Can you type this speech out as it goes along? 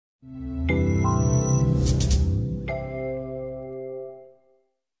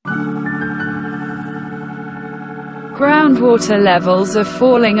Groundwater levels are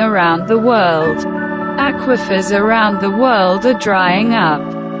falling around the world. Aquifers around the world are drying up.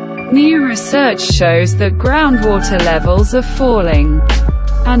 New research shows that groundwater levels are falling,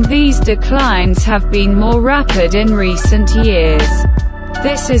 and these declines have been more rapid in recent years.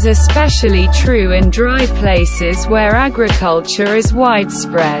 This is especially true in dry places where agriculture is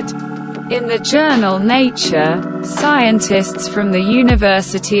widespread. In the journal Nature, scientists from the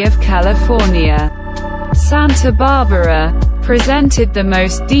University of California, Santa Barbara, presented the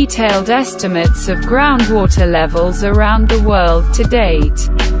most detailed estimates of groundwater levels around the world to date.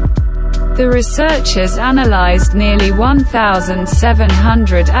 The researchers analyzed nearly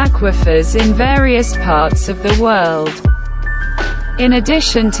 1,700 aquifers in various parts of the world. In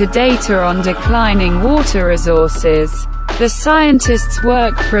addition to data on declining water resources, the scientists'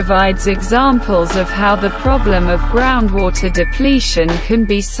 work provides examples of how the problem of groundwater depletion can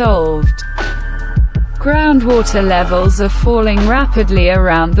be solved. Groundwater levels are falling rapidly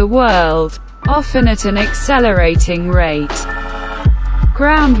around the world, often at an accelerating rate.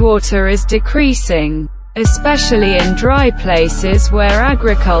 Groundwater is decreasing, especially in dry places where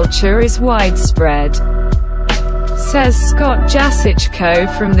agriculture is widespread, says Scott jxgRA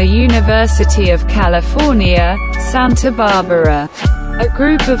from the University of California, Santa Barbara. A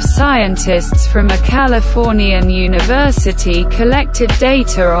group of scientists from a Californian university collected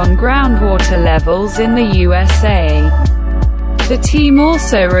data on groundwater levels in the USA. The team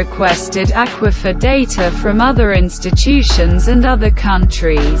also requested aquifer data from other institutions and other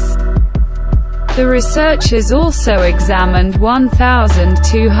countries. The researchers also examined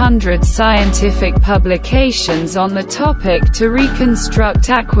 1,200 scientific publications on the topic to reconstruct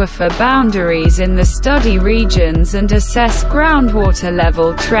aquifer boundaries in the study regions and assess groundwater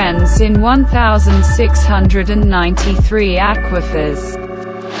level trends in 1,693 aquifers.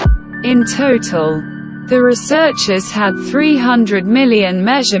 In total, the researchers had 300 million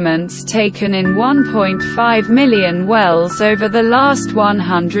measurements taken in 1.5 million wells over the last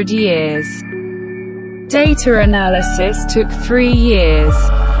 100 years. Data analysis took 3 years.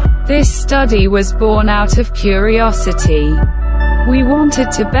 This study was born out of curiosity. We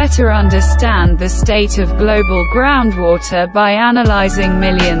wanted to better understand the state of global groundwater by analyzing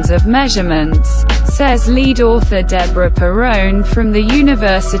millions of measurements, says lead author Deborah Perrone from the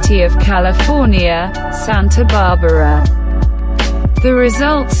University of California, Santa Barbara. The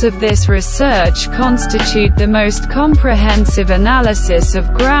results of this research constitute the most comprehensive analysis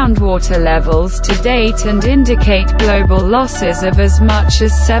of groundwater levels to date and indicate global losses of as much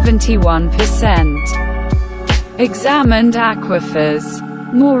as 71%. Examined aquifers.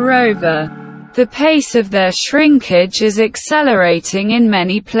 Moreover, the pace of their shrinkage is accelerating in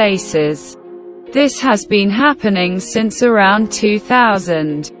many places. This has been happening since around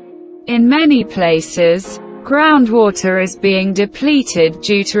 2000. In many places, groundwater is being depleted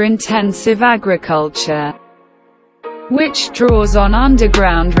due to intensive agriculture, which draws on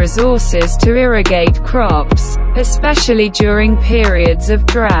underground resources to irrigate crops, especially during periods of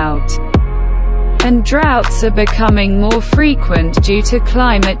drought. And droughts are becoming more frequent due to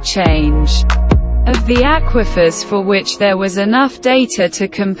climate change. Of the aquifers for which there was enough data to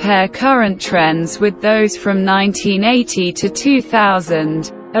compare current trends with those from 1980 to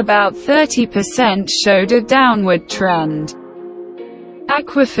 2000, about 30% showed a downward trend.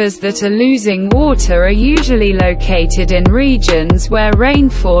 Aquifers that are losing water are usually located in regions where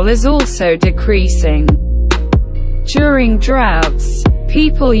rainfall is also decreasing. During droughts,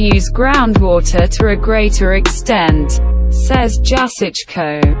 people use groundwater to a greater extent, says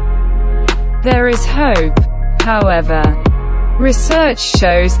jxgRA. There is hope, however. Research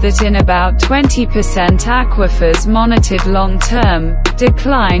shows that in about 20% aquifers monitored long-term,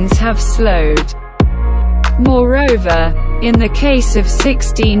 declines have slowed. Moreover, in the case of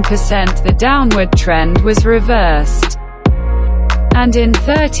 16% the downward trend was reversed. And in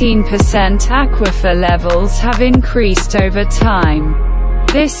 13% aquifer levels have increased over time.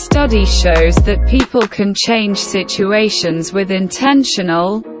 This study shows that people can change situations with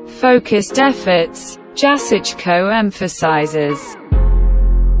intentional, focused efforts, jxgRA emphasizes.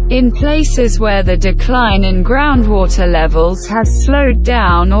 In places where the decline in groundwater levels has slowed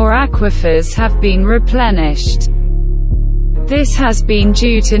down or aquifers have been replenished, this has been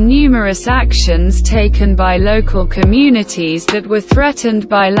due to numerous actions taken by local communities that were threatened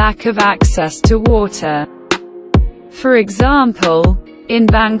by lack of access to water. For example, in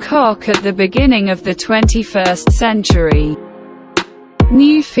Bangkok at the beginning of the 21st century,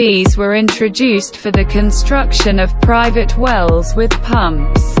 new fees were introduced for the construction of private wells with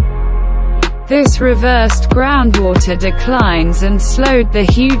pumps. This reversed groundwater declines and slowed the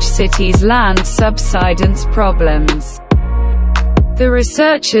huge city's land subsidence problems. The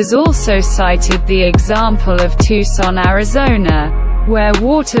researchers also cited the example of Tucson, Arizona, where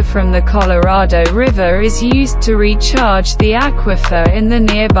water from the Colorado River is used to recharge the aquifer in the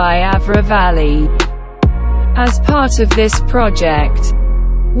nearby Avra Valley. As part of this project,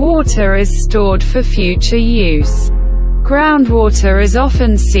 water is stored for future use. Groundwater is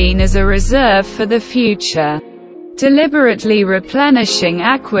often seen as a reserve for the future. Deliberately replenishing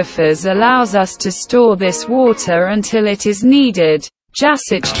aquifers allows us to store this water until it is needed,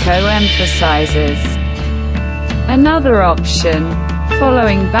 jxgRA emphasizes. Another option,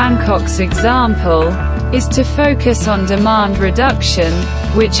 following Bangkok's example, is to focus on demand reduction,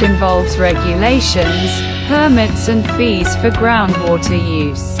 which involves regulations, permits and fees for groundwater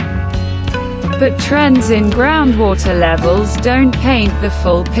use. But trends in groundwater levels don't paint the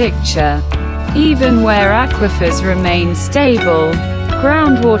full picture. Even where aquifers remain stable,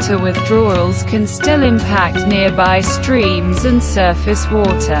 groundwater withdrawals can still impact nearby streams and surface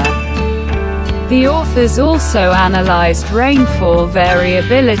water. The authors also analyzed rainfall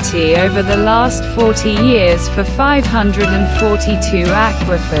variability over the last 40 years for 542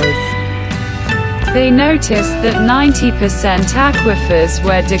 aquifers. They noticed that 90% aquifers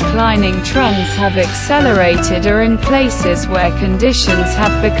where declining trends have accelerated are in places where conditions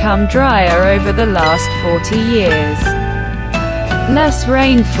have become drier over the last 40 years. Less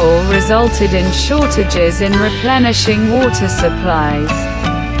rainfall resulted in shortages in replenishing water supplies.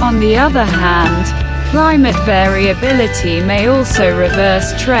 On the other hand, climate variability may also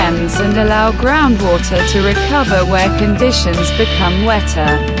reverse trends and allow groundwater to recover where conditions become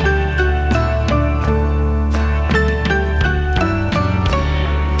wetter.